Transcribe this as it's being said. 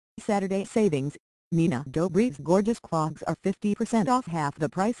Saturday savings, Nina Dobrev's gorgeous clogs are 50% off, half the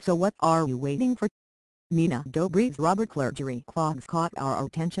price, so what are you waiting for? Nina Dobrev's rubber clergery clogs caught our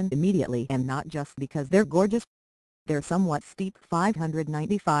attention immediately, and not just because they're gorgeous. Their somewhat steep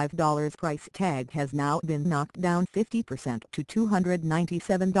 $595 price tag has now been knocked down 50% to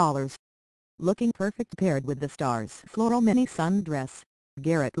 $297. Looking perfect paired with the Stars floral mini sundress,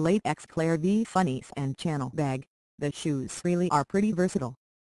 Garrett latex Claire V funnies and channel bag, the shoes really are pretty versatile.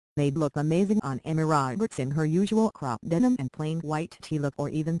 They'd look amazing on Emma Roberts in her usual crop denim and plain white tee look, or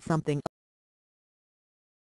even something